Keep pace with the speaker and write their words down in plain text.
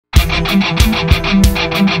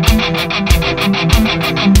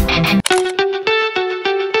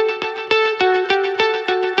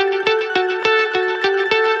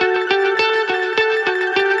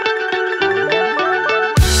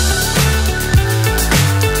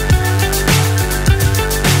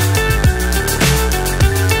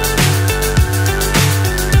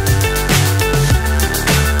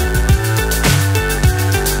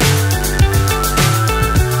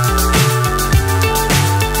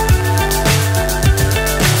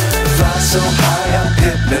So high I'm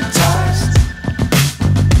hypnotized.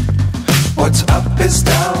 What's up is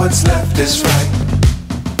down, what's left is right.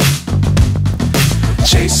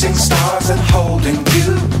 Chasing stars and holding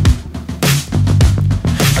you.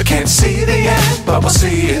 I can't see the end, but we'll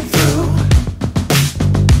see it through.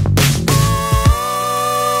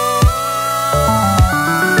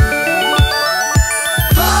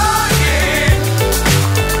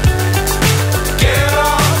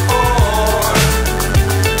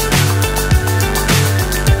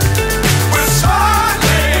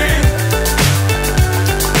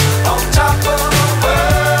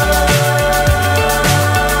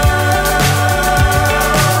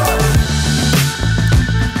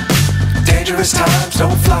 Dangerous times,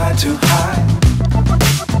 don't fly too high.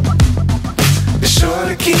 Be sure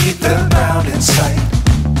to keep the ground in sight.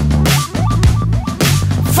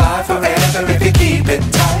 Fly forever if you keep it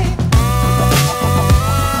tight.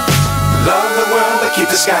 Love the world, but keep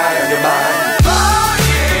the sky on your mind.